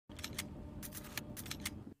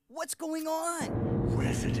What's going on?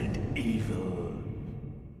 Resident Evil.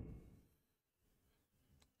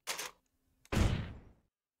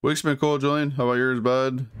 Week's been cool, Julian. How about yours,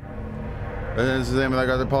 bud? This is the name I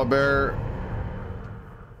got the Paul Bear.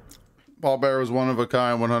 Paul Bear was one of a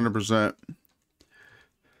kind, 100%.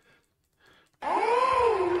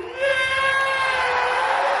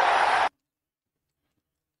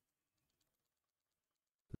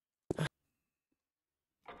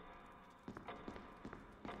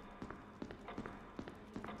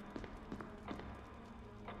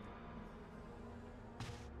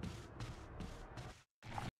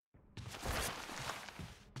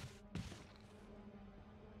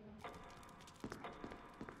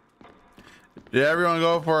 Yeah, everyone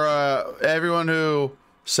go for everyone who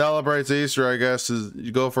celebrates Easter, I guess, is you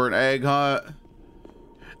go for an egg hunt.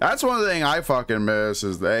 That's one thing I fucking miss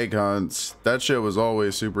is the egg hunts. That shit was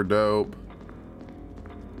always super dope.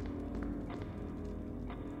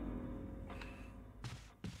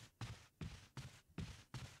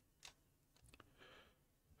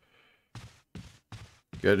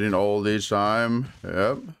 Getting old each time.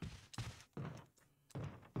 Yep.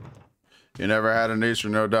 You never had an Easter,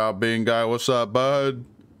 no doubt. Being guy, what's up, bud?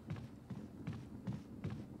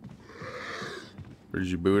 Are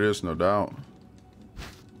you Buddhist? No doubt.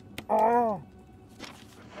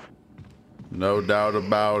 No doubt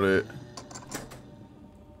about it.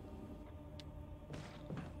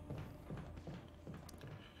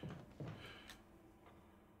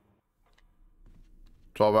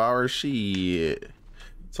 $12 shit.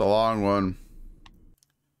 It's a long one.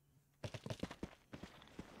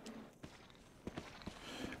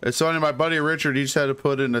 It's funny, my buddy Richard, he just had to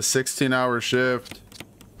put in a 16-hour shift.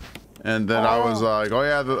 And then I was like, oh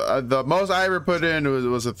yeah, the most I ever put in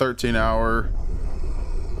was a 13-hour.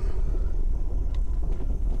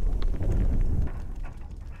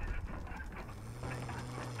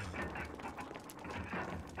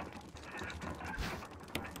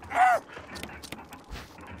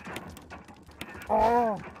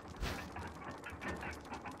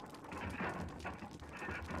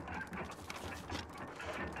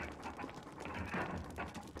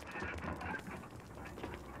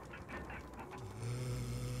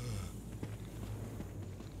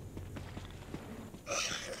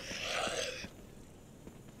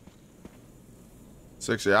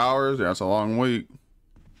 $60 hours, yeah, that's a long week.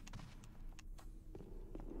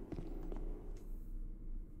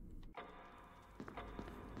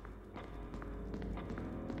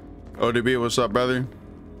 ODB, what's up, brother?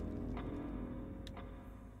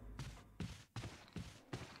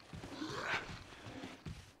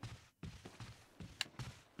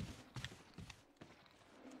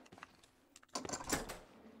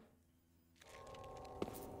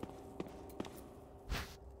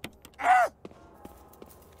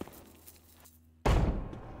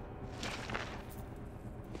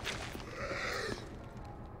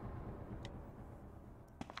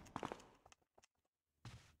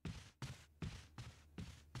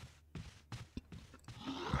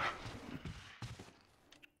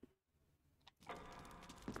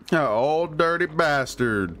 Old dirty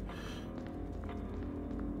bastard.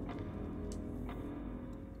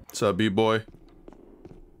 What's up, B-boy?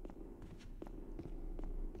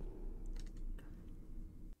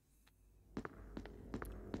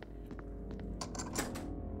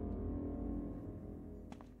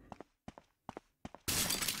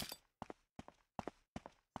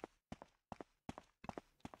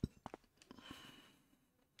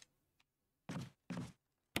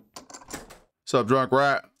 What's up, drunk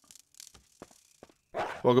rat?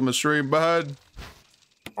 Welcome to stream, bud.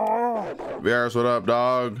 VRS, what up,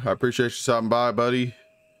 dog? I appreciate you stopping by, buddy.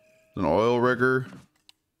 An oil rigger.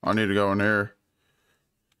 I need to go in here.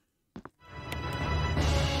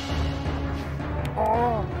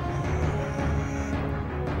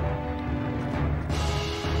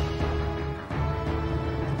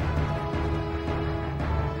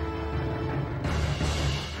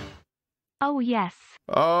 Oh, yes.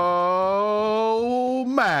 Oh,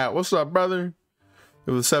 Matt, what's up, brother? It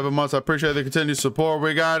was 7 months. I appreciate the continued support.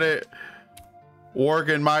 We got it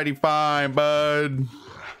working mighty fine, bud.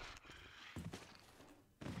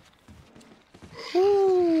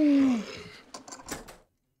 Woo.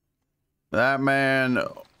 That man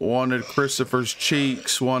wanted Christopher's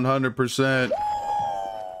cheeks 100%.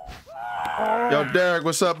 Yo, Derek,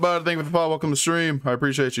 what's up, bud? Thank you for the follow. Welcome to the stream. I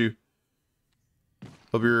appreciate you.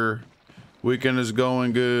 Hope your weekend is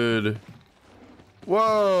going good.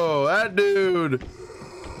 Whoa, that dude.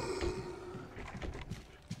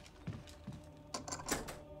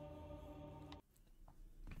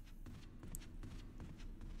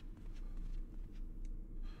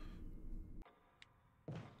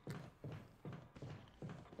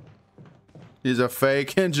 He's a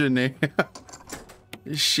fake engineer.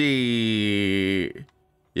 She.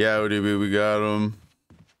 Yeah, ODB, we got him.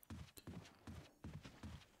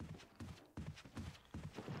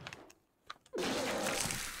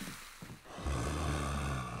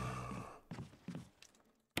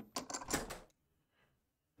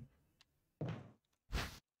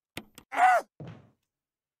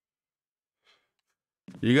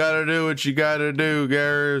 You gotta do what you gotta do,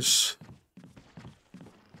 Garrus.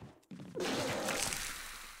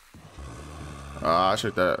 I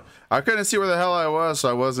shoot that. I couldn't see where the hell I was, so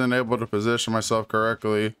I wasn't able to position myself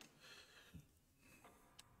correctly.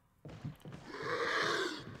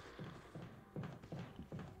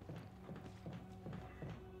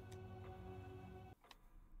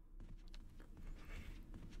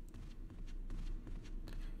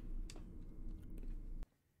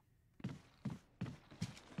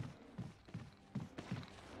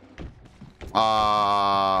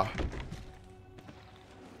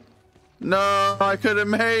 No, I could have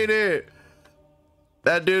made it.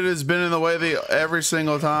 That dude has been in the way every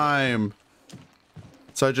single time.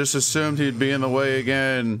 So I just assumed he'd be in the way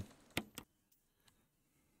again.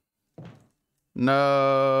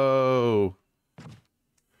 No.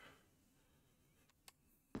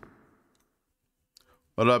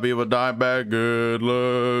 What up, evil die bad good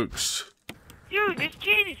looks? Dude, this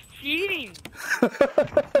kid is cheating.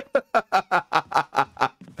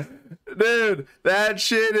 Dude, that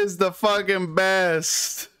shit is the fucking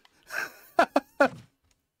best.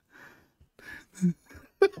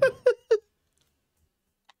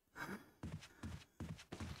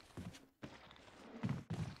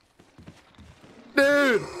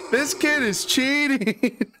 Dude, this kid is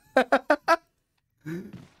cheating.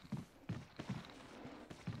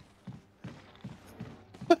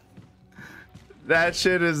 That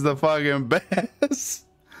shit is the fucking best.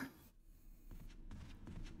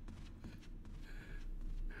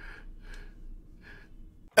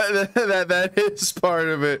 That is part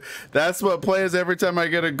of it. That's what plays every time I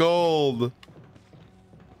get a gold.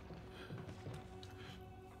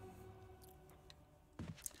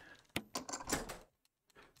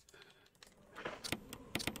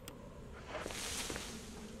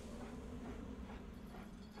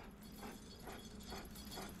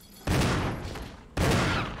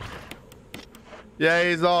 Yeah,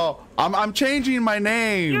 he's all. I'm changing my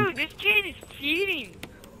name. Dude, this kid is cheating.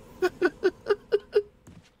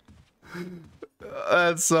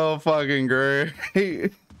 That's so fucking great.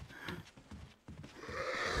 You're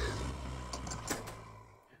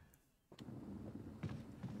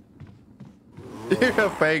a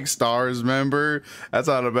fake Stars member. That's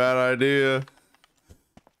not a bad idea.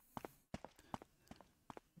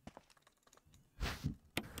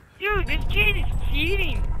 Dude, this kid is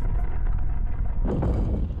cheating.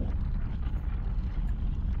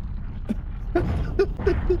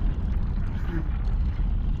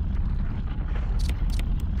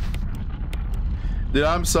 Dude,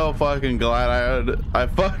 I'm so fucking glad I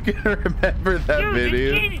fucking remember that Dude,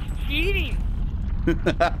 video. This kid is cheating.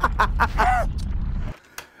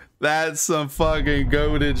 That's some fucking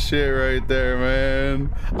goated shit right there, man.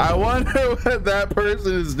 I wonder what that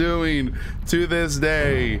person is doing to this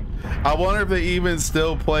day. I wonder if they even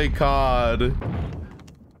still play COD.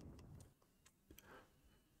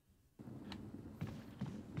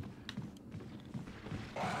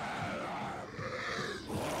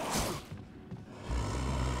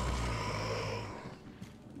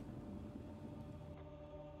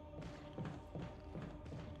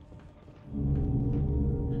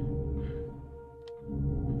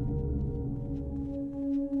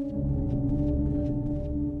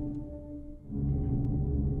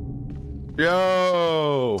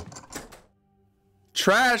 Yo,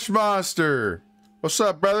 Trash Monster, what's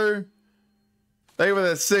up, brother? Thank you for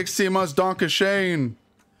that 16 months, Donkey Shane.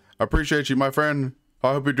 I appreciate you, my friend.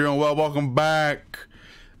 I hope you're doing well. Welcome back.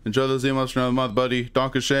 Enjoy those emails for another month, buddy.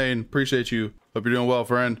 Donkey Shane, appreciate you. Hope you're doing well,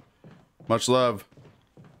 friend. Much love.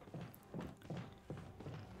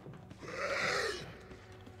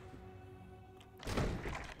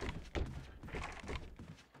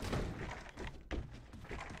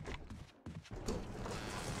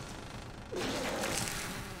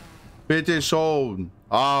 Bitch sold.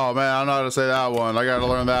 Oh man, I don't know how to say that one. I gotta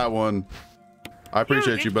learn that one. I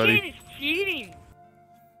appreciate Dude, you, buddy. This kid is cheating.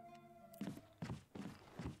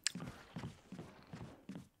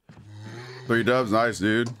 3 dubs, nice,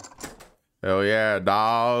 dude. Hell yeah,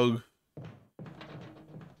 dog.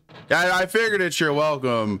 Yeah, I figured it's you're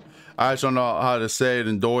welcome. I just don't know how to say it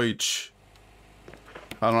in Deutsch.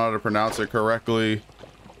 I don't know how to pronounce it correctly.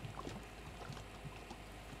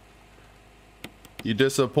 You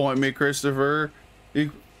disappoint me, Christopher.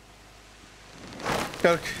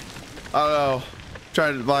 Gotta, I don't know.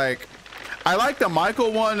 Trying to like, I like the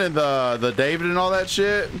Michael one and the David and all that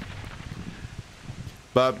shit.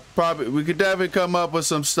 But probably we could definitely come up with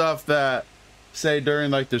some stuff that say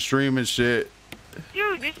during like the stream and shit.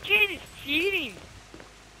 Dude, this kid is cheating.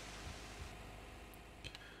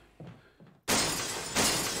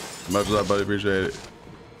 Much love, buddy. Appreciate it.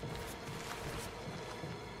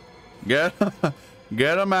 Get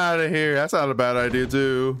him out of here. That's not a bad idea,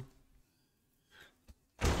 too.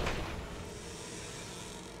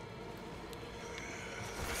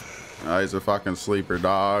 Oh, he's a fucking sleeper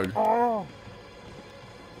dog. Oh.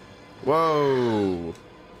 Whoa.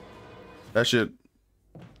 That shit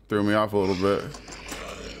threw me off a little bit.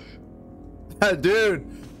 Dude,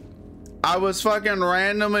 I was fucking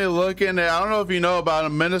randomly looking at, I don't know if you know about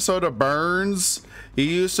him, Minnesota Burns. He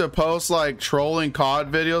used to post like trolling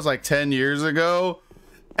COD videos like 10 years ago.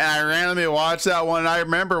 And I randomly watched that one. And I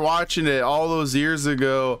remember watching it all those years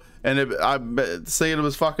ago. And I saying it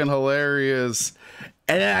was fucking hilarious.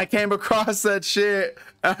 And then I came across that shit.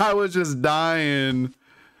 And I was just dying.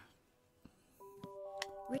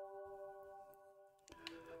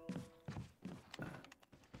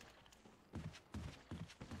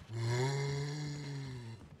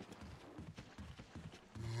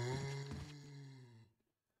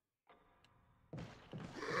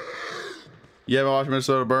 You haven't watched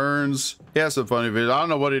Minnesota Burns? He has some funny videos. I don't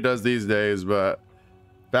know what he does these days, but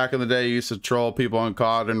back in the day, he used to troll people on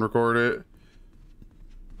COD and record it.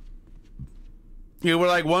 He would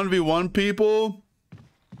like 1v1 people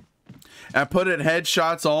and put it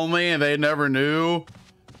headshots only, and they never knew.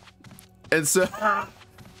 And so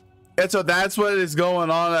that's what is going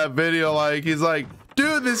on in that video. Like, he's like,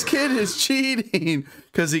 dude, this kid is cheating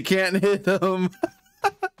because he can't hit him.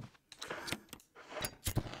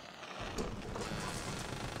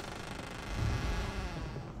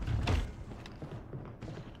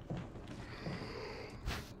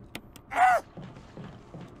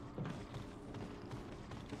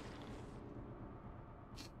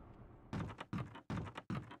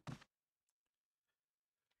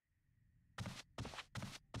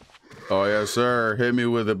 Oh, yes, sir. Hit me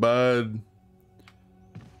with it, bud.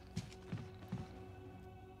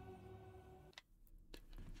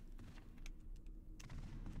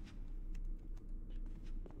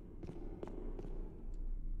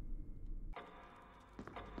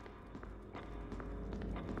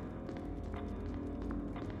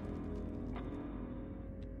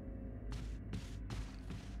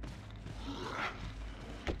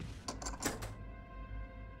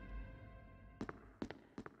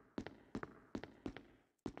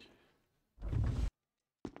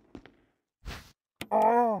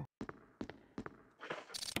 Oh.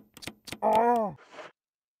 Oh.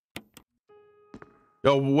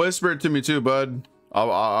 Yo, whisper it to me too, bud.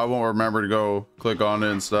 I won't remember to go click on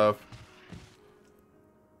it and stuff.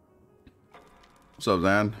 What's up,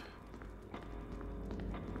 Zan?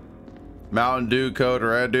 Mountain Dew Code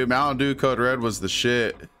Red, dude. Mountain Dew Code Red was the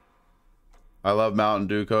shit. I love Mountain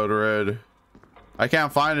Dew Code Red. I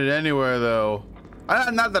can't find it anywhere though.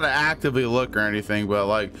 Not that I actively look or anything, but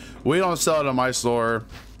like we don't sell it in my store.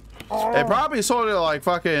 They probably sold it like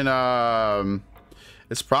fucking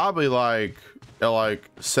it's probably like at like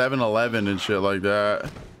 7-Eleven and shit like that.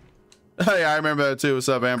 Hey, I remember that too. What's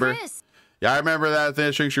up, Amber? Chris. Yeah, I remember that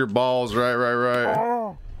thing shrinks your balls. Right.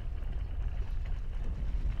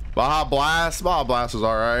 Baja Blast is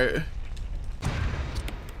all right.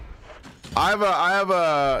 I have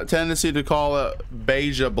a tendency to call it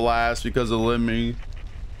Beja Blast because of Lemmy.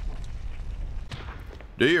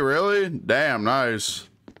 Do you really? Damn, nice.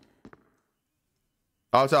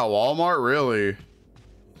 Oh, it's at Walmart? Really?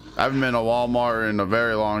 I haven't been to Walmart in a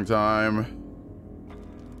very long time.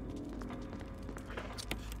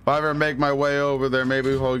 If I ever make my way over there,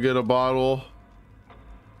 maybe we'll get a bottle.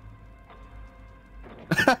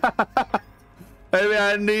 Maybe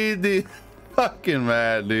I need the fucking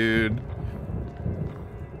mad, dude.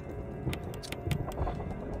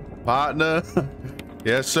 Partner.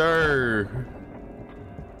 Yes, sir.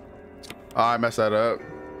 Oh, I messed that up.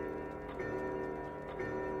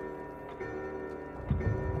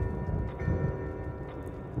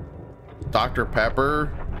 Dr.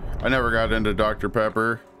 Pepper? I never got into Dr.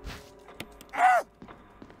 Pepper.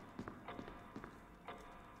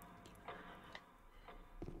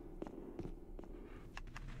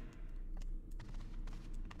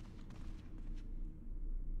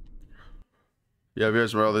 Yeah, if you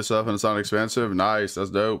guys wear all this stuff and it's not expensive, nice,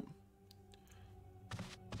 that's dope.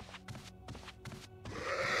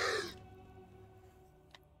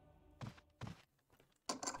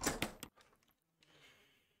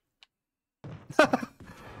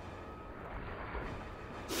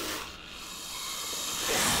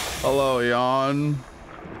 Hello, Jan.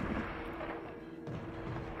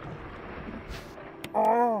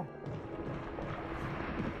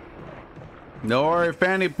 No worry,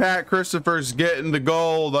 Fanny Pat Christopher's getting the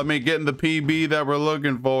gold. I mean, getting the PB that we're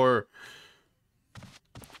looking for.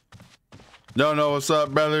 No, what's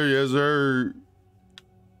up, brother? Yes, sir.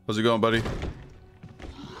 How's it going, buddy?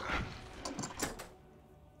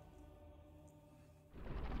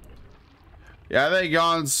 Yeah, I think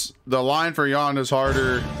the line for Jan is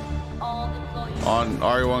harder on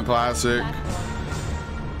RE1 Classic.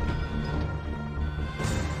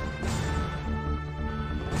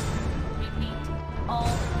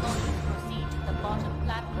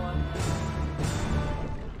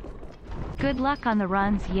 Good luck on the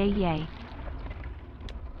runs, yay yay.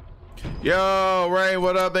 Yo, Ray,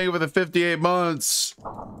 what up? Thank you for the 58 months.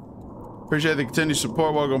 Appreciate the continued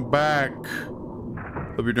support. Welcome back.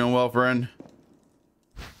 Hope you're doing well, friend.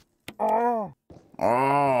 Oh.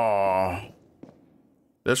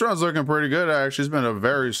 This run's looking pretty good, actually. It's been a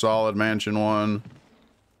very solid mansion one.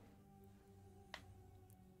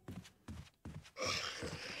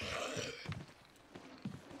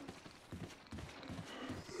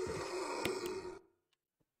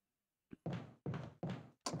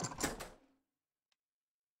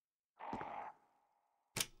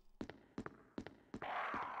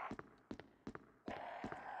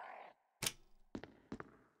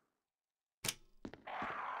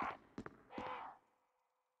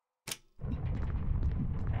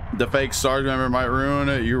 The fake Stars member might ruin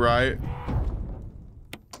it. You're right.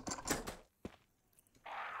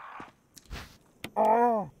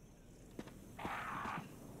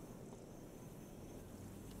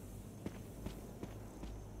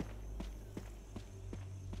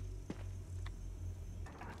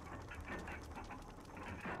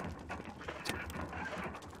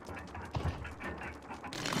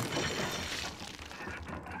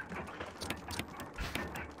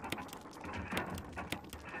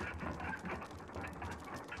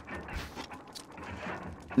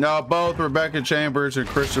 No, both Rebecca Chambers and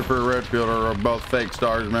Christopher Redfield are both fake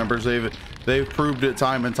Stars members. They've proved it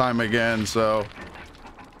time and time again. So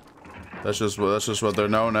that's just what they're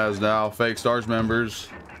known as now, fake Stars members.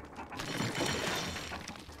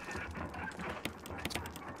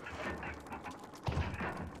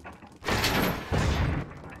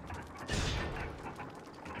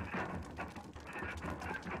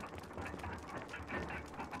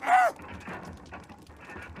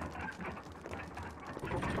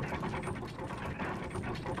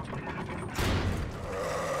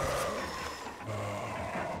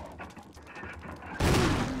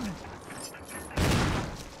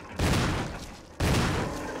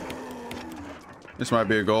 This might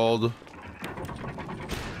be a gold.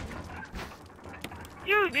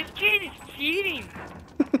 Dude, this kid is cheating.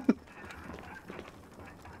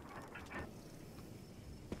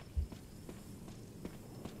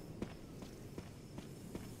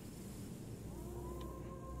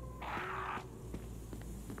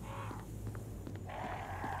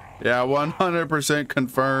 Yeah, 100%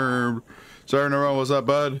 confirmed. Sorry, Naron, what's up,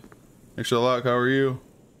 bud? Extra luck, how are you?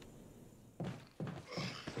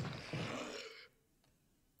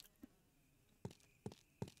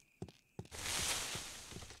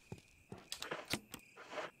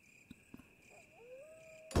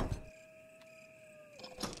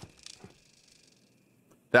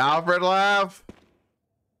 The Alfred laugh?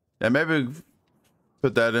 Yeah, maybe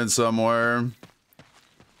put that in somewhere.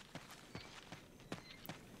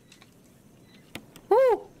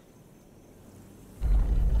 Woo!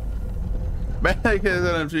 Man,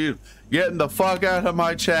 getting the fuck out of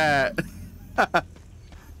my chat.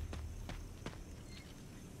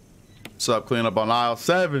 What's up, clean up on aisle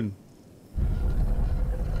 7?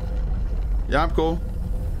 Yeah, I'm cool.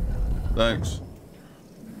 Thanks.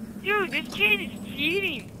 Dude, this kid is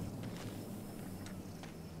cheating.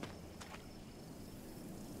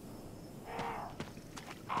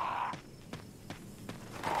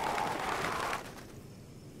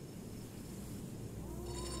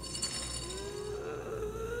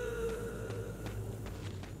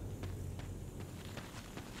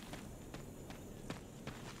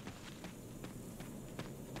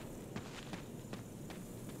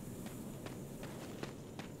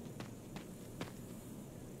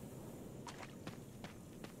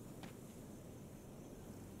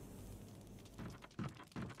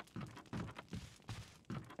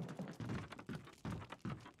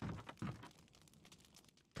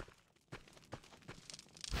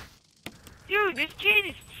 Dude, this kid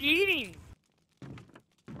is cheating.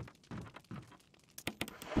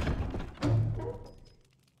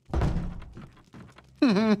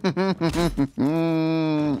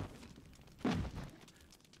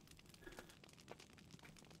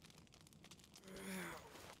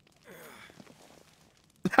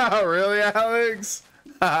 Really, Alex?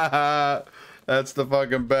 That's the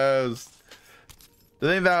fucking best. The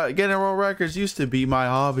thing that getting world records used to be my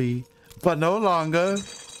hobby, but no longer.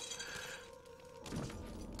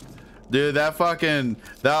 Dude, that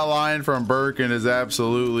line from Birkin is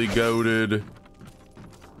absolutely goated.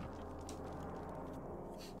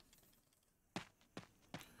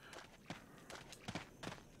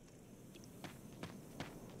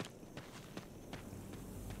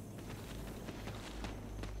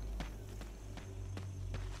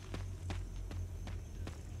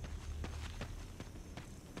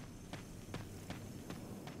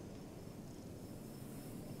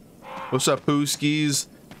 What's up, Pooskies?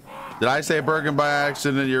 Did I say Birkin by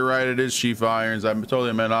accident? You're right, it is Chief Irons. I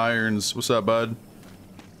totally meant Irons. What's up, bud?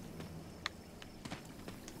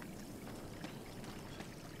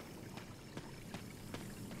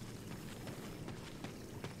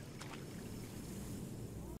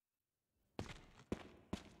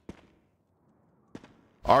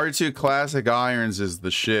 R2 Classic Irons is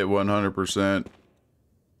the shit, 100%.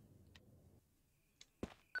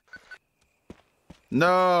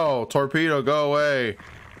 No, torpedo, go away.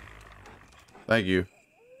 Thank you.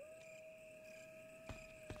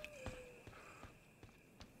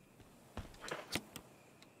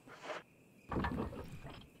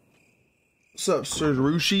 What's up, Sir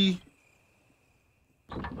Rushi?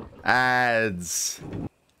 Ads.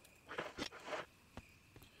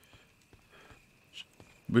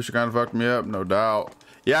 Booster kind of fucked me up, no doubt.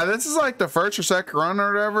 Yeah, this is like the first or second run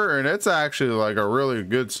or whatever, and it's actually like a really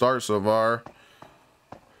good start so far.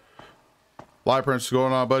 Light Prince, what's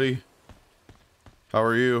going on, buddy? How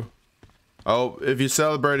are you? Oh, if you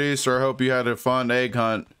celebrate Easter, I hope you had a fun egg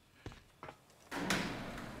hunt.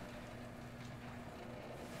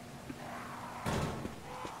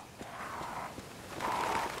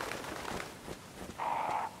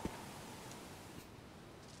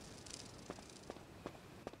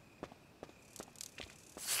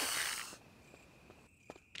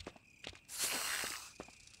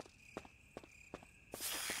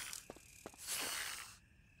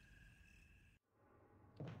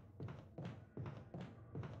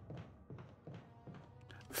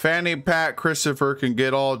 Fanny Pat Christopher can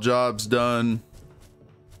get all jobs done.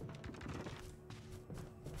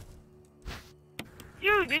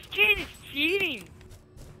 Dude, this kid is cheating.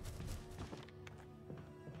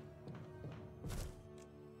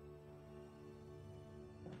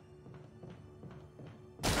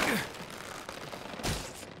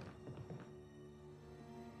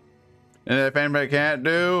 And if anybody can't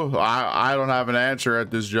do, I don't have an answer at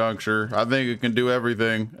this juncture. I think it can do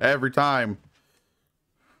everything, every time.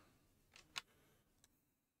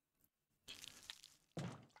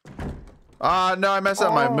 Ah, no, I messed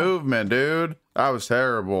up my movement, dude. That was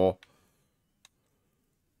terrible.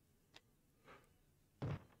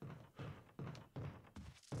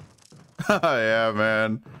 Yeah,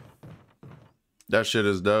 man. That shit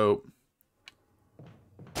is dope.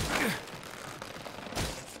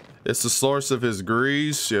 It's the source of his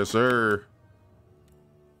grease. Yes, sir.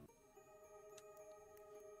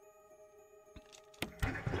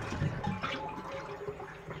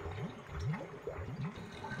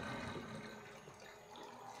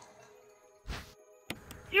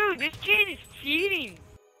 Dude, this kid is cheating.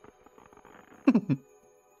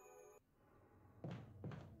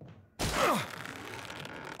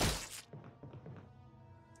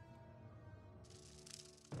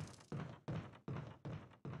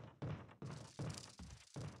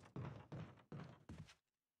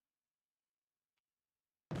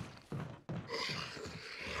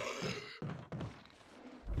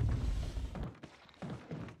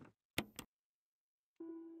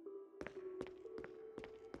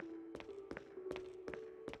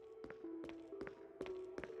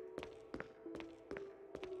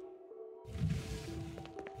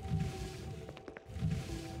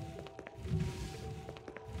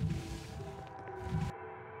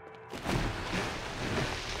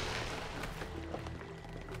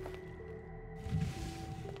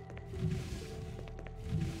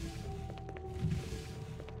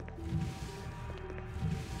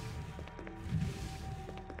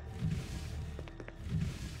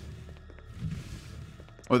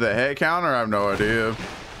 With a head counter, I have no idea.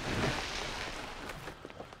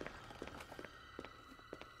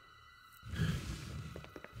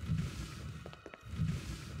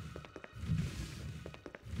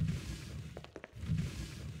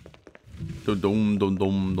 Dum dum dum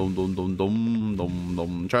dum dum dum dum dum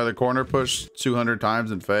dum. Try the corner push 200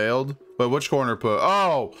 times and failed. But which corner push?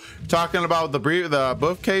 Oh, talking about the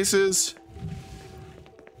bookcases.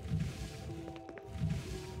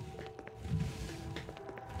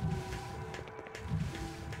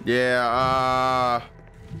 Yeah,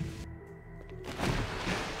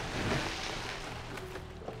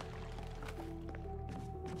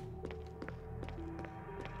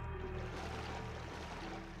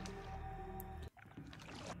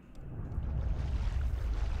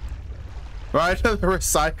 right to the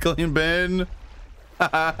recycling bin.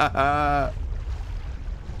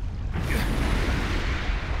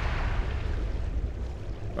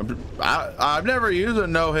 I've never used a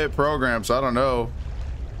no-hit program, so I don't know.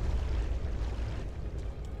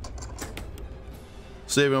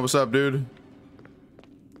 Steven, what's up, dude?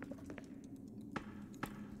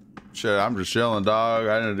 Shit, I'm just chilling, dog.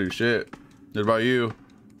 I didn't do shit. What about you?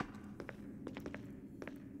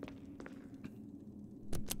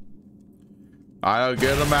 I'll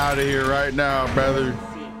get them out of here right now, brother.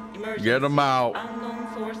 Get them out.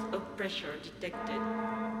 Unknown source of pressure detected.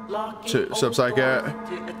 Subside cat.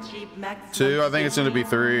 2. I think it's gonna be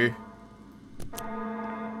 3.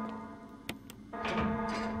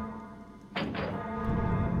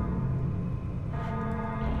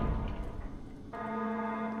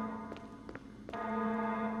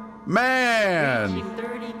 Man,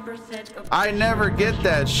 I never get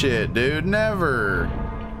that shit, dude. Never.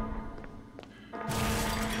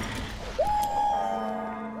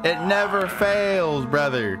 It never fails,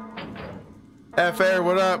 brother. F-Air,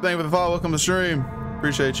 what up? Thank you for the follow. Welcome to the stream.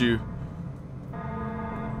 Appreciate you.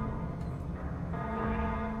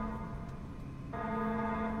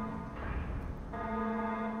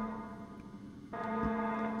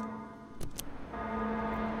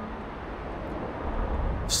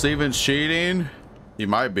 Steven's cheating? He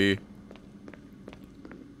might be.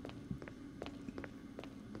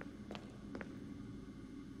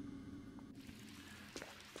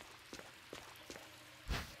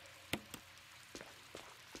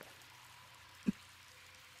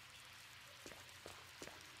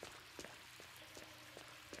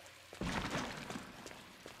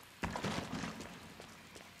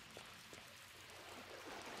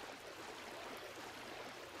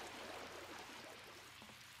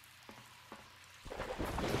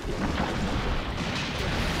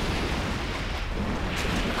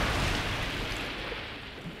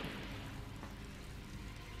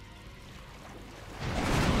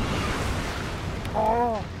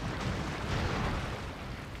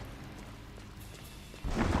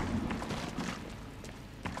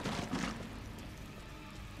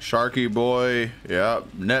 Sharky boy, yep.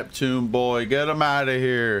 Neptune boy, get him out of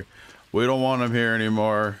here. We don't want him here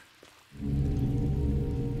anymore.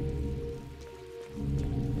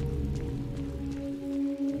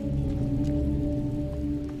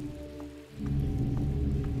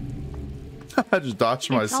 I just dodged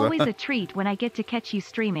myself. It's always a treat when I get to catch you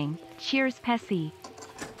streaming. Cheers, Pessy.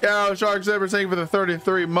 Yo, Shark Saber, thank you for the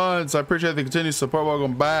 33 months. I appreciate the continued support.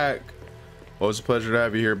 Welcome back. Always a pleasure to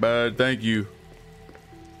have you here, bud. Thank you.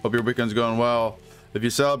 Hope your weekend's going well. If you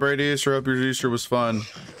celebrate Easter, hope your Easter was fun.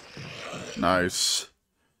 Nice.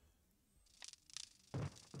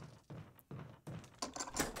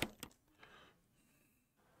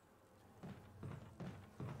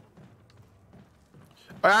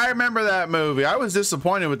 I remember that movie. I was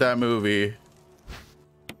disappointed with that movie.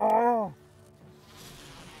 Oh.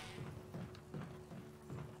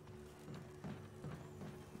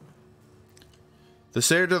 The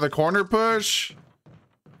stair to the corner push?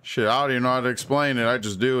 Shit, I don't even know how to explain it. I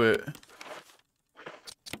just do it.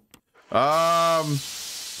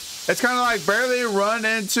 It's kind of like barely run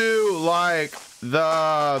into like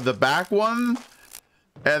the back one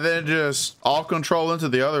and then just all control into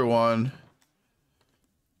the other one.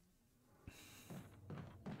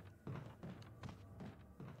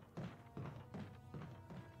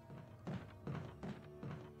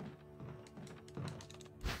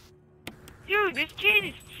 Dude, this kid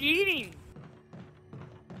is cheating.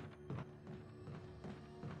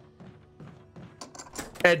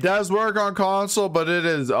 It does work on console, but it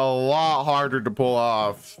is a lot harder to pull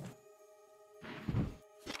off.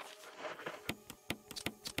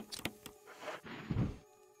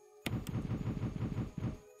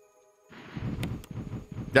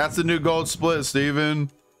 That's the new gold split,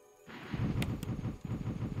 Steven.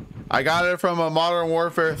 I got it from a Modern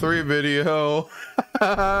Warfare 3 video.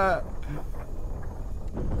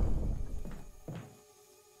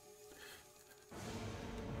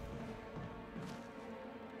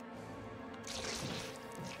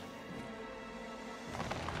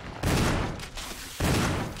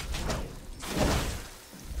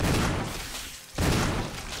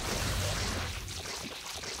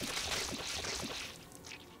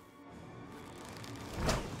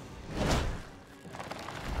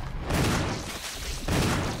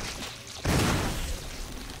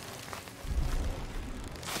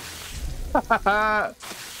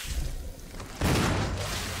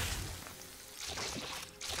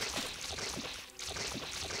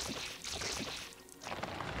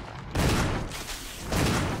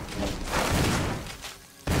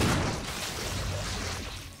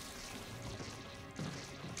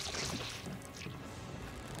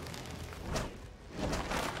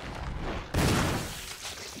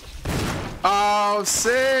 Oh,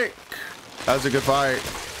 sick. That was a good fight.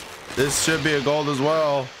 This should be a gold as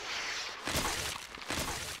well.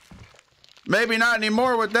 Maybe not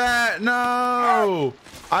anymore with that. No,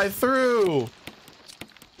 I threw.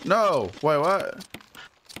 No, wait, what?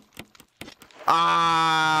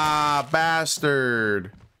 Ah,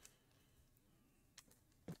 bastard.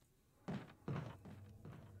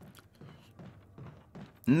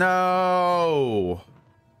 No.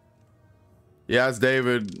 Yeah, it's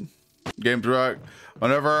David. Game truck.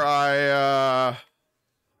 Whenever I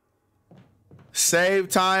save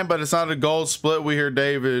time, but it's not a gold split, we hear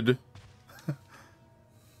David.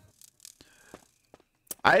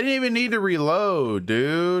 I didn't even need to reload,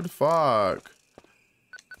 dude. Fuck.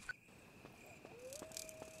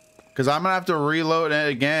 Because I'm gonna have to reload it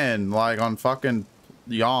again, like on fucking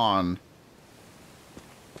yawn.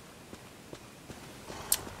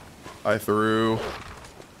 I threw.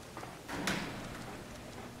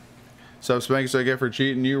 Sub Spanks I get for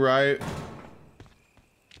cheating you, right?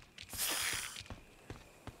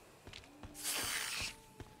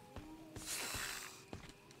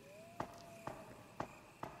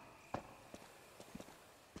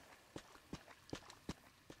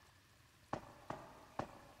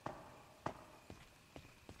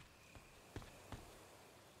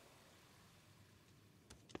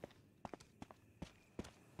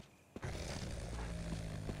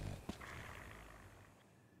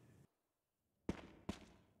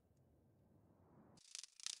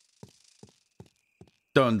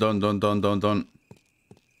 Dun dun dun dun dun dun.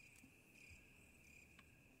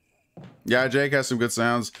 Yeah, Jake has some good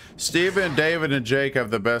sounds. Steven, David, and Jake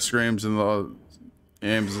have the best screams in the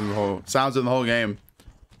games in the whole sounds in the whole game.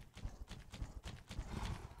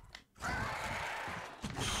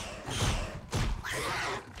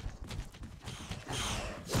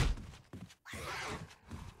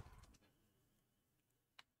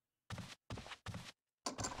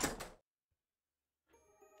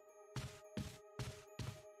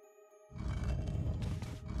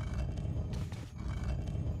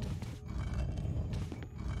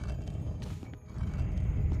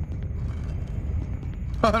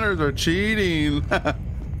 Hunters are cheating.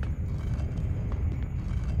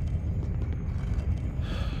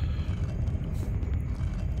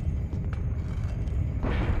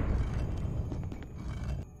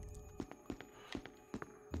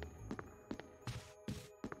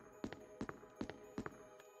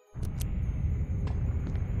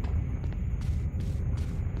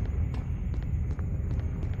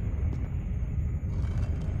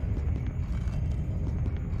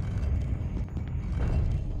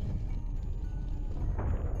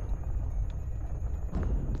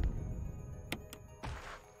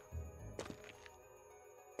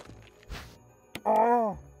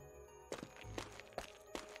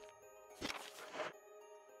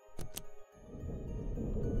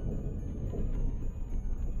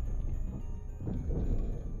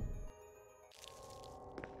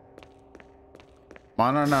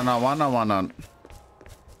 Why not?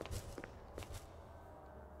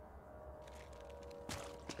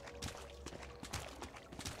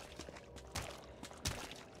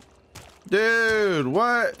 Dude,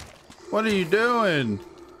 what? What are you doing?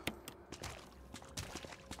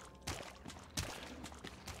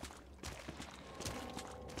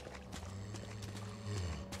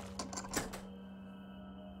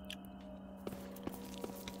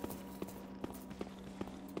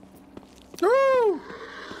 Woo!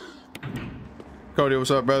 Cody,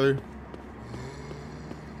 what's up, brother?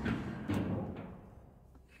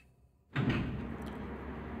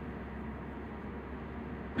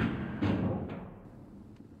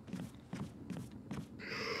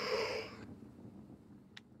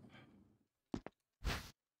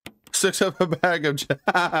 Six up a bag of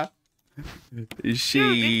Dude, this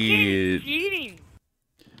shit. kid is cheating.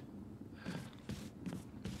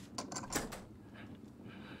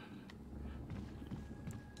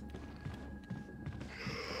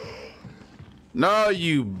 No,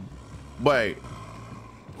 you wait.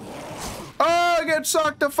 Oh, get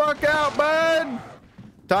sucked the fuck out, bud.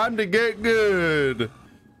 Time to get good.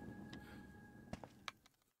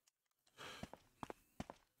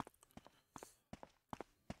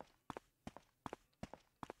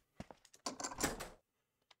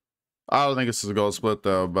 I don't think this is a gold split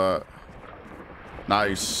though, but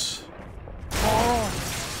nice.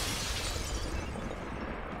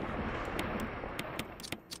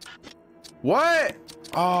 What?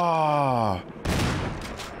 Oh.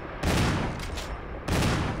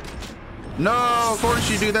 No, of course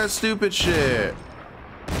you do that stupid shit.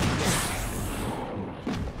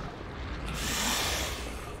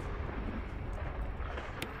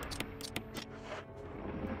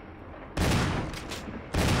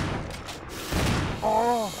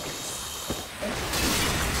 Oh.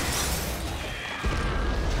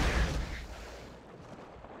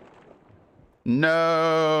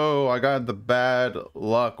 No, I got the bad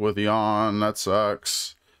luck with Yawn. That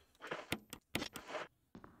sucks.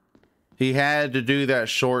 He had to do that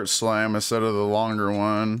short slam instead of the longer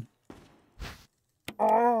one.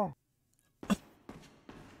 Oh.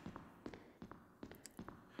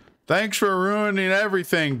 Thanks for ruining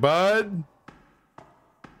everything, bud.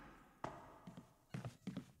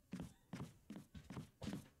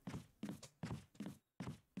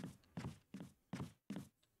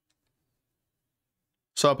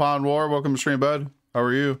 Sup, On War? Welcome to stream, bud. How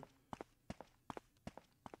are you?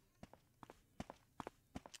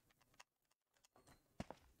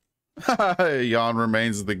 Yawn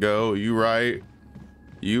remains the go. You right.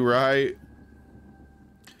 You right.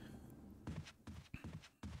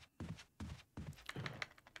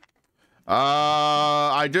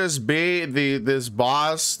 I just beat this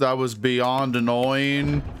boss that was beyond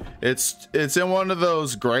annoying. It's in one of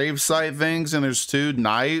those gravesite things, and there's 2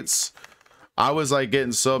 knights. I was like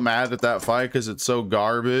getting so mad at that fight because it's so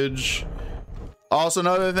garbage. Also,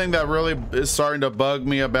 another thing that really is starting to bug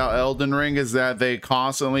me about Elden Ring is that they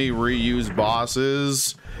constantly reuse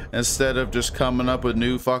bosses instead of just coming up with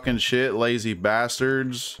new fucking shit. Lazy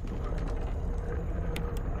bastards.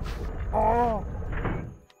 Oh.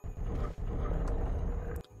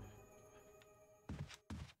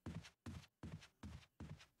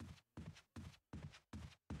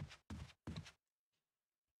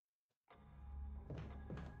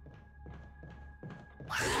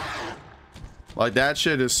 Like, that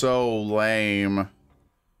shit is so lame.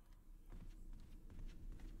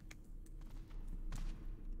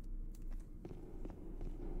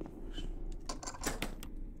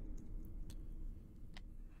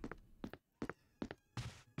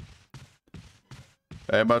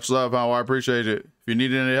 Hey, much love, how I appreciate it. If you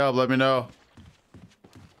need any help, let me know.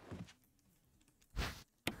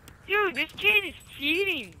 Dude, this kid is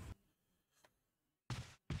cheating.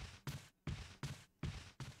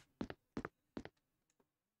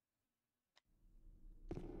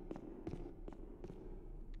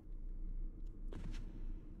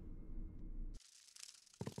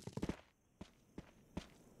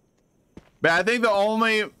 But I think the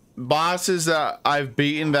only bosses that I've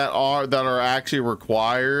beaten that are actually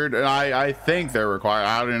required, and I think they're required,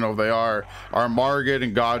 I don't even know if they are Margit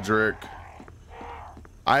and Godric.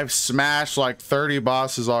 I've smashed like 30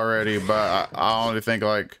 bosses already, but I only think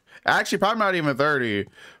like, actually probably not even 30,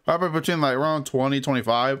 probably between like around 20,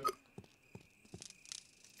 25.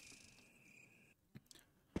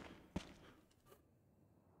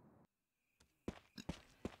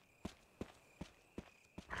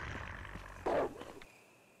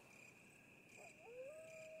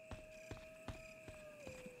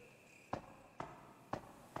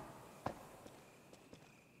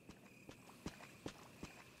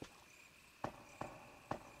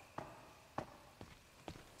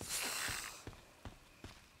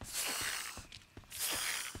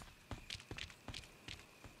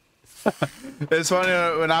 It's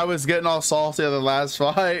funny, when I was getting all salty at the last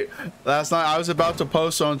fight last night, I was about to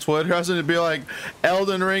post on Twitter. I was going to be like,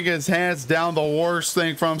 Elden Ring is hands down the worst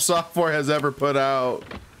thing From Software has ever put out.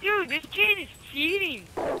 Dude, this kid is cheating.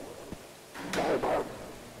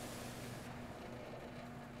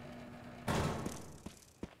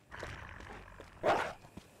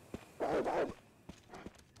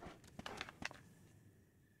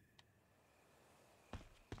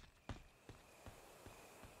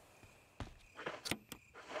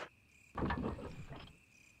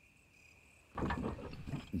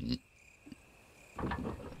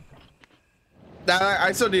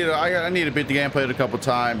 I still need to, I need to beat the game, played it a couple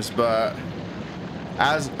times, but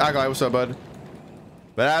as what's up, bud?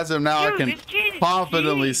 But as of now, Dude, I can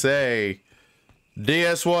confidently say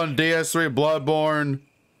DS1, DS3, Bloodborne,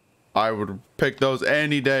 I would pick those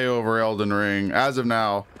any day over Elden Ring as of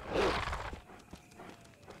now.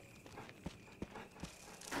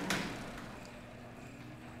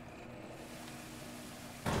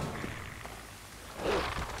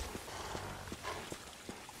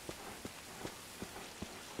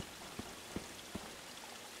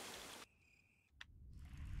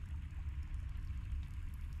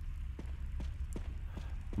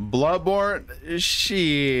 Bloodborne,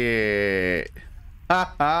 shit.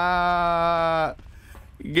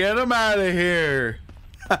 Get him out of here.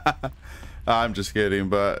 I'm just kidding,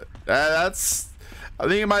 but that's... I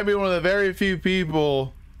think it might be one of the very few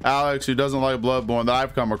people, Alex, who doesn't like Bloodborne that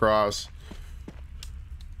I've come across.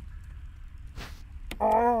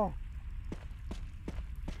 Oh.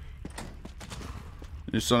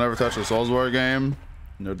 You still never touched a Soulsborne game?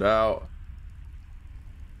 No doubt.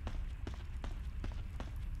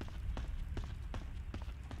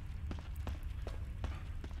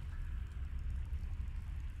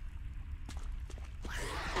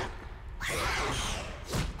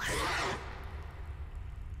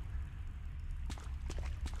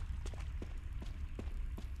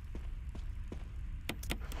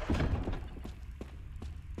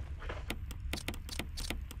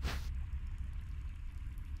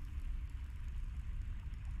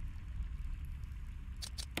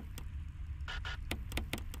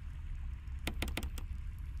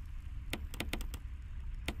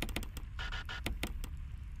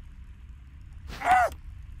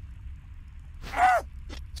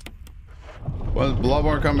 When's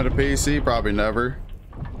Bloodborne coming to PC? Probably never.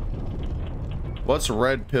 What's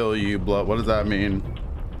red pill you blood? What does that mean?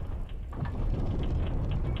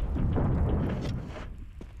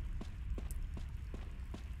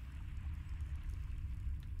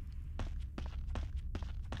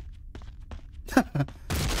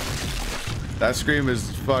 That scream is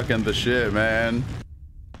fucking the shit, man.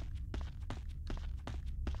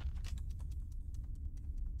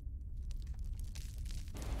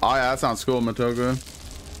 Oh yeah, that sounds cool, Matoga.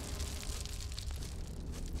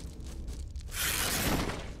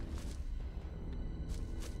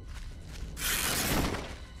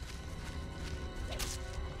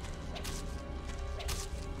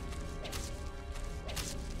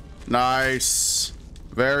 Nice.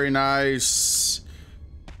 Very nice.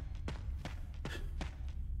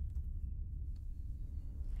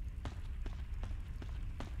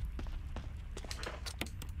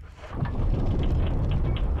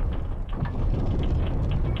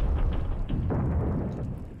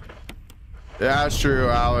 Yeah, that's true,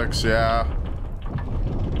 Alex. Yeah.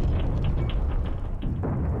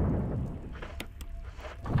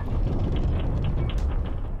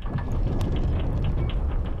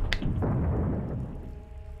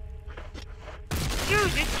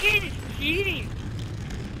 Dude, this kid is cheating.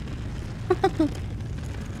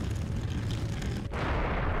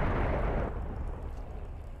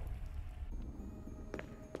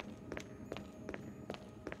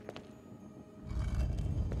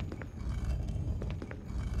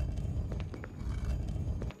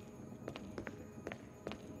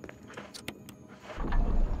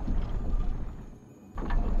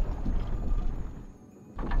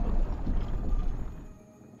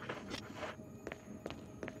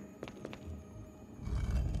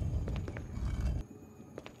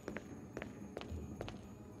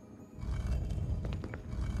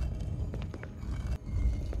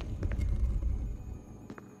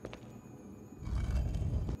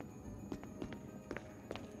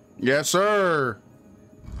 Yes, sir.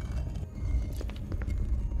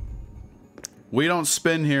 We don't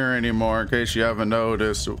spin here anymore, in case you haven't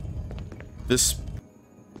noticed.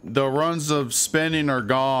 The runs of spinning are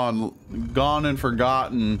gone and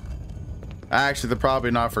forgotten. Actually, they're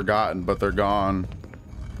probably not forgotten, but they're gone.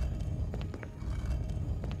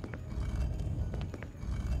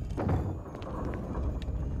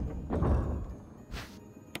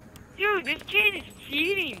 Dude, this kid is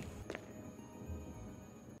cheating.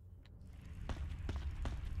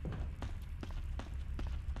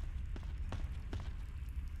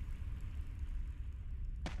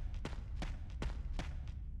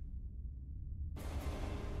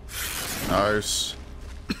 Nice.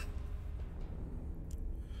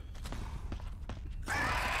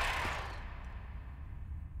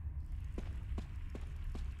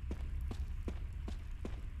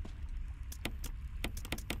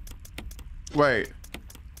 Wait.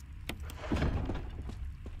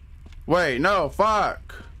 Wait, no,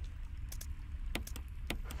 fuck.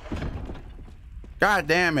 God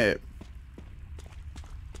damn it.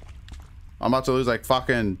 I'm about to lose like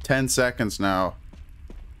fucking 10 seconds now.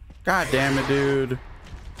 God damn it, dude.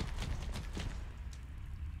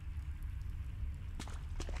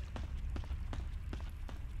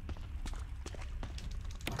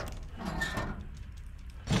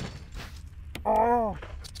 Oh.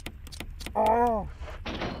 Oh.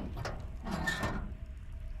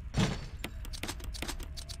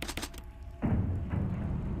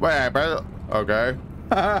 Wait, I better. Okay.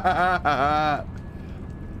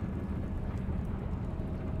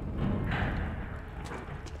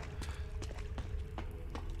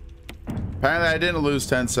 Apparently I didn't lose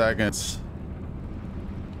 10 seconds.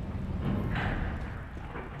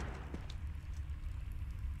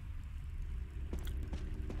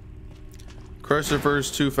 Christopher's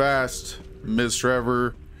too fast, Miss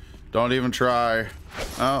Trevor. Don't even try.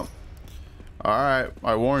 Oh. Alright,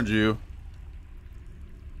 I warned you.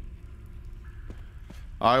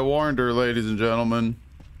 I warned her, ladies and gentlemen.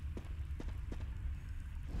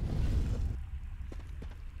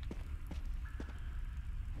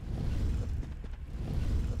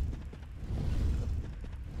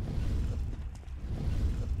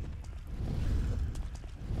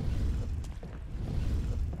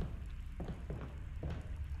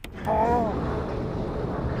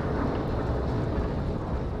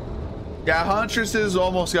 Yeah, Huntresses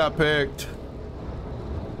almost got picked.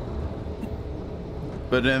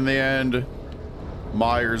 But in the end,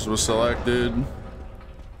 Myers was selected.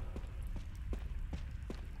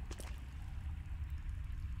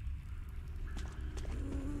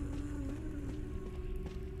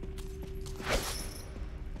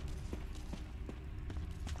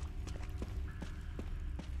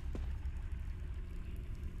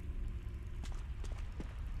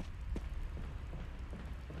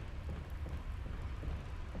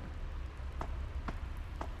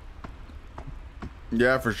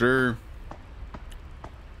 Yeah, for sure.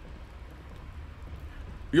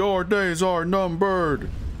 Your days are numbered.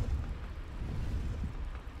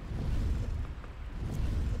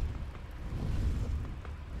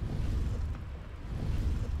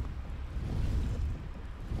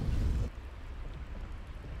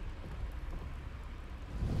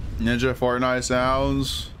 Ninja Fortnite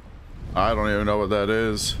sounds. I don't even know what that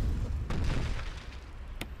is.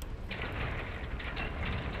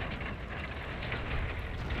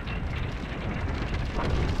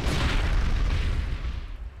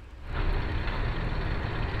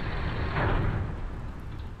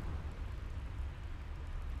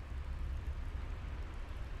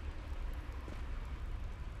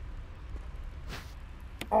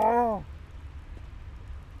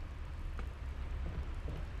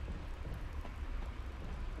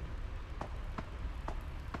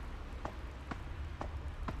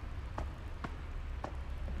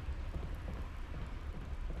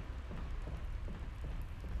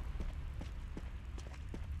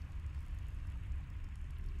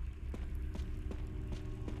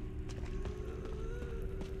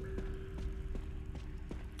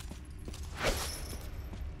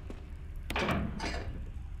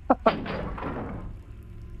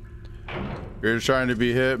 You're just trying to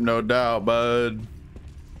be hip, no doubt, bud.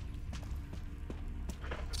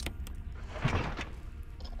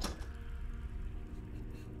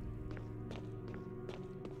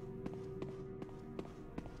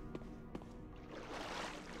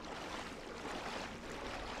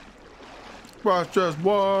 Watch just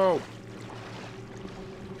whoa.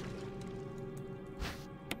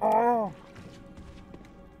 Oh.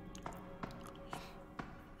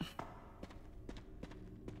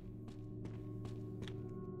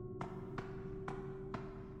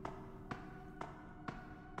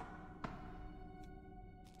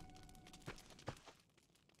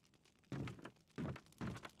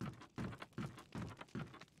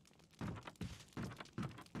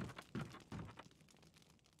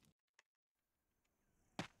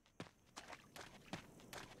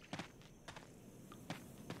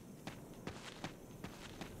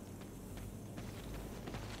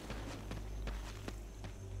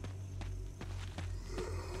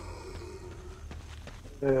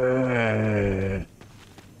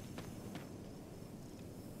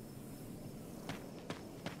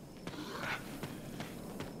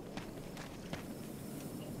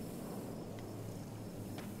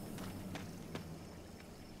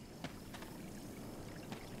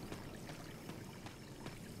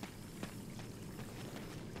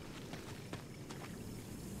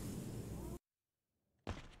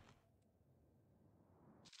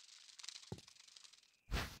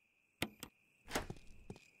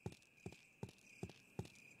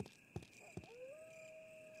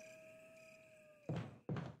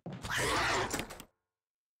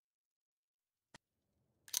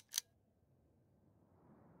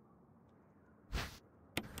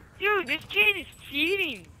 Dude, this kid is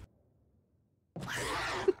cheating.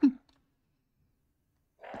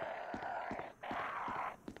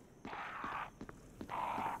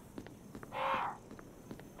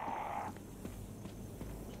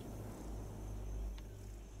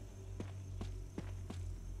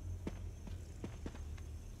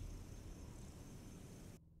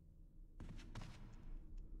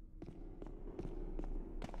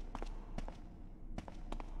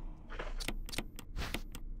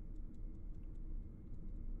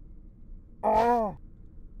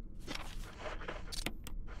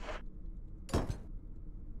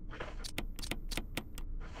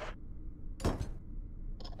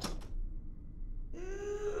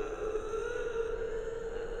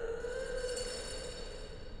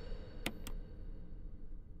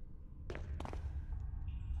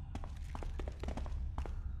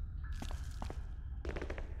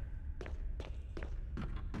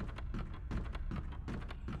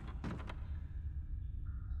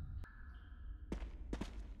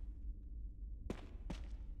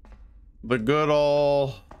 The good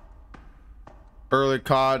old early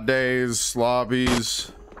COD days,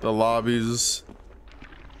 lobbies, the lobbies.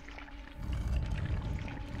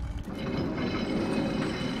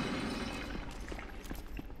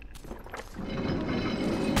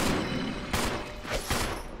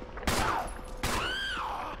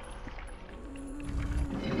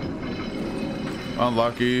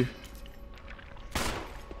 Unlucky.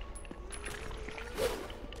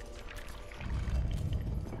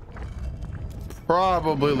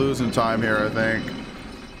 Probably losing time here, I think.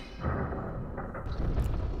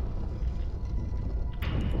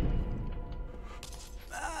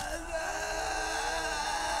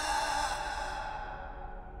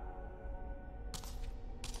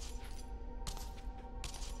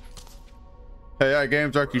 Hey,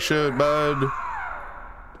 games like you should, bud.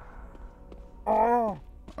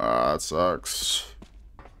 Ah, that sucks.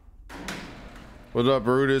 What's up,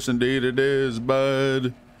 Brutus? Indeed it is,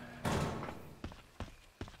 bud.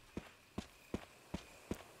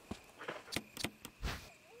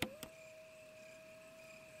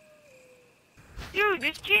 Dude,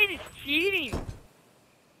 this kid is cheating.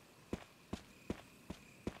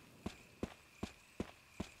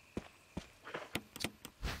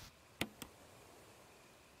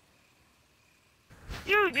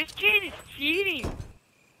 Dude, this kid is cheating.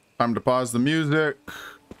 Time to pause the music.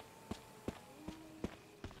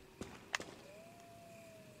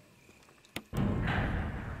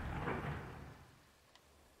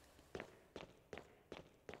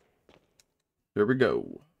 Here we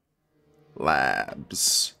go.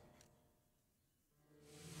 Labs.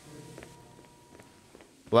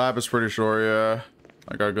 Lab is pretty sure, yeah.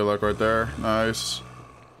 I got good luck right there. Nice.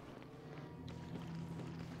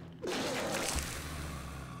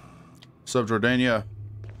 Sub Jordania.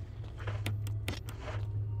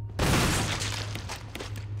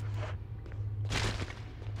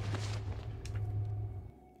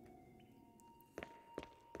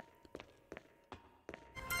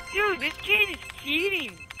 Dude, this kid is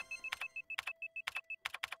cheating.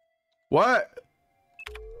 What?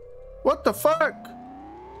 What the fuck?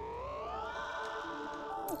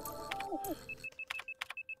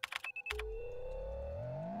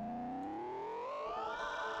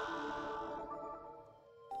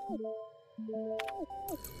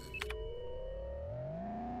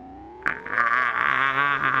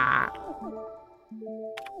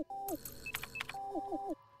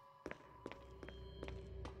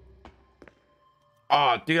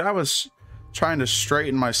 Oh, dude, I was trying to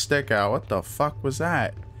straighten my stick out. What the fuck was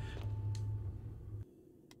that?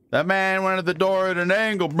 That man went to the door at an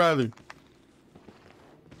angle, brother.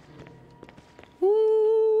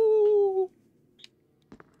 Woo.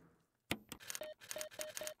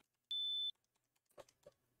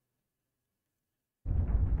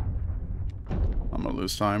 I'm gonna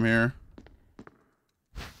lose time here.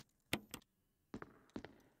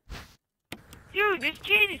 Dude, this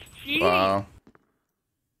kid is cheating. Wow.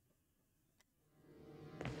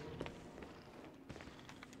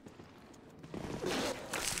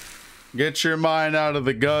 Get your mind out of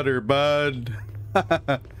the gutter, bud.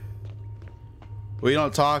 We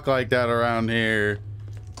don't talk like that around here.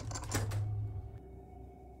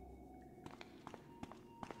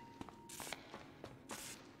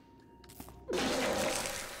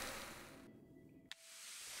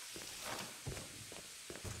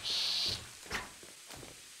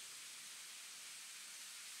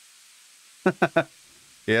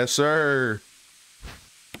 Yes, sir.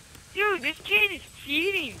 Dude, this kid is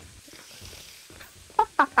cheating.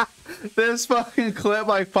 This fucking clip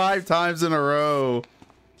like 5 times in a row.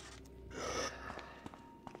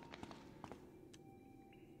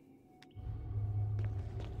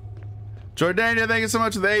 Jordania, thank you so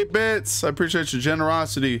much for the 8 bits. I appreciate your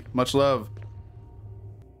generosity. Much love.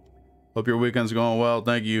 Hope your weekend's going well.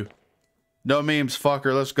 Thank you. No memes,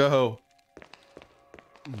 fucker. Let's go.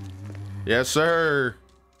 Yes, sir.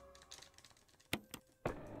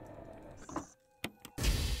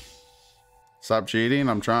 Stop cheating.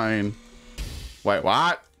 I'm trying. Wait,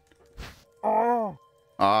 what? Oh,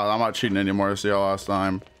 I'm not cheating anymore. See y'all last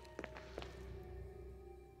time.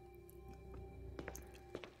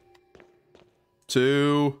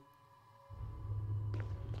 Two.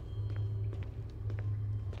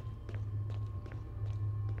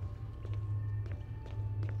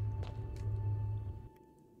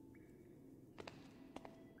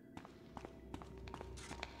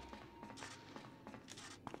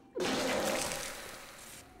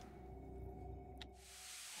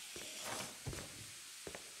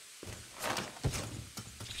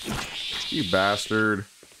 You bastard.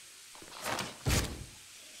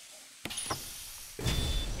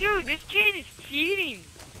 Dude, this kid is cheating.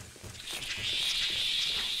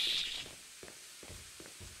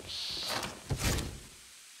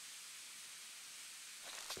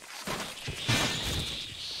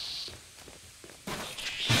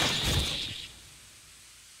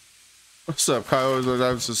 What's up, Kyle?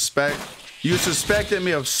 You suspected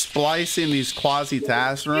me of splicing these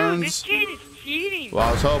quasi-task Dude, this runs? kid is cheating. Well,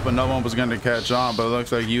 I was hoping no one was going to catch on, but it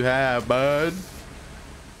looks like you have, bud.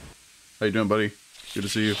 How you doing, buddy? Good to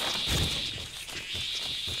see you.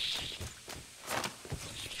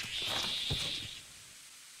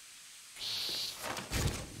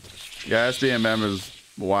 Yeah, SDMM is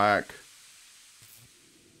whack.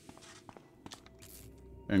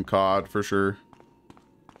 And COD, for sure.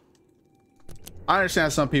 I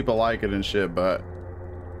understand some people like it and shit, but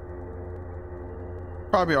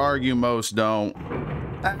probably argue most don't.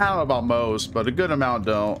 I don't know about most, but a good amount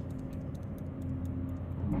don't.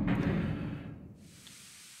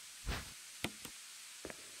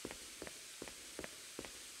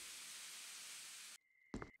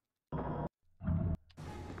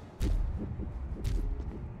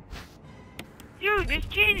 Dude, this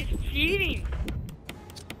kid is cheating.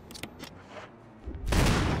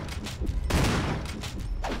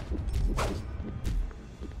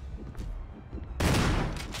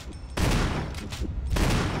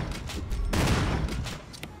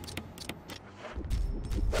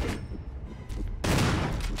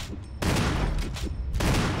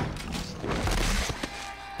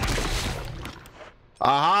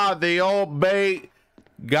 Aha, the old bait.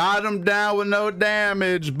 Got him down with no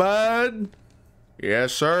damage, bud.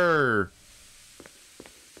 Yes, sir.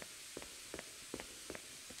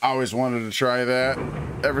 I always wanted to try that.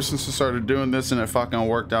 Ever since I started doing this, and it fucking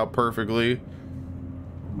worked out perfectly.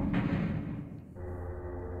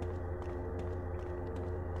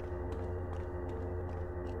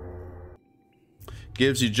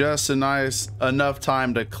 Gives you just enough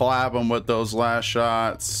time to clap them with those last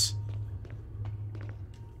shots.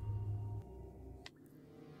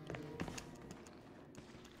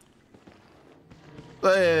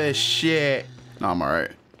 Shit. No, I'm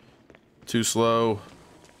alright. Too slow.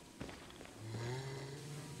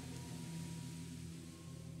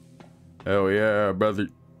 Hell yeah, brother.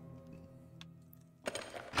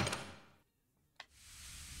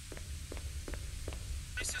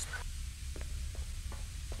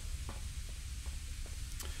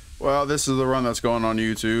 Well, this is the run that's going on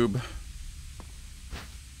YouTube.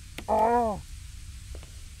 Oh.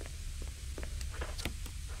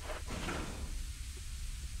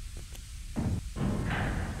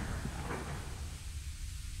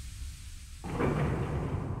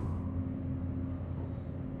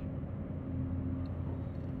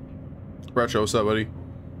 Retro, what's up, buddy?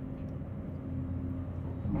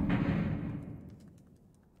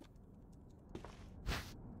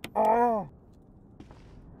 Oh.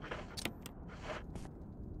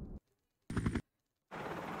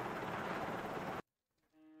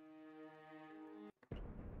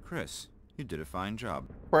 Chris, you did a fine job.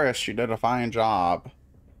 Chris, you did a fine job.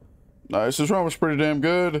 Nice, this run was pretty damn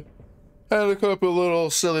good. Had a couple little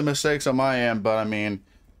silly mistakes on my end, but I mean,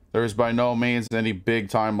 there's by no means any big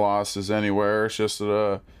time losses anywhere. It's just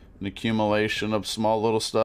an accumulation of small little stuff.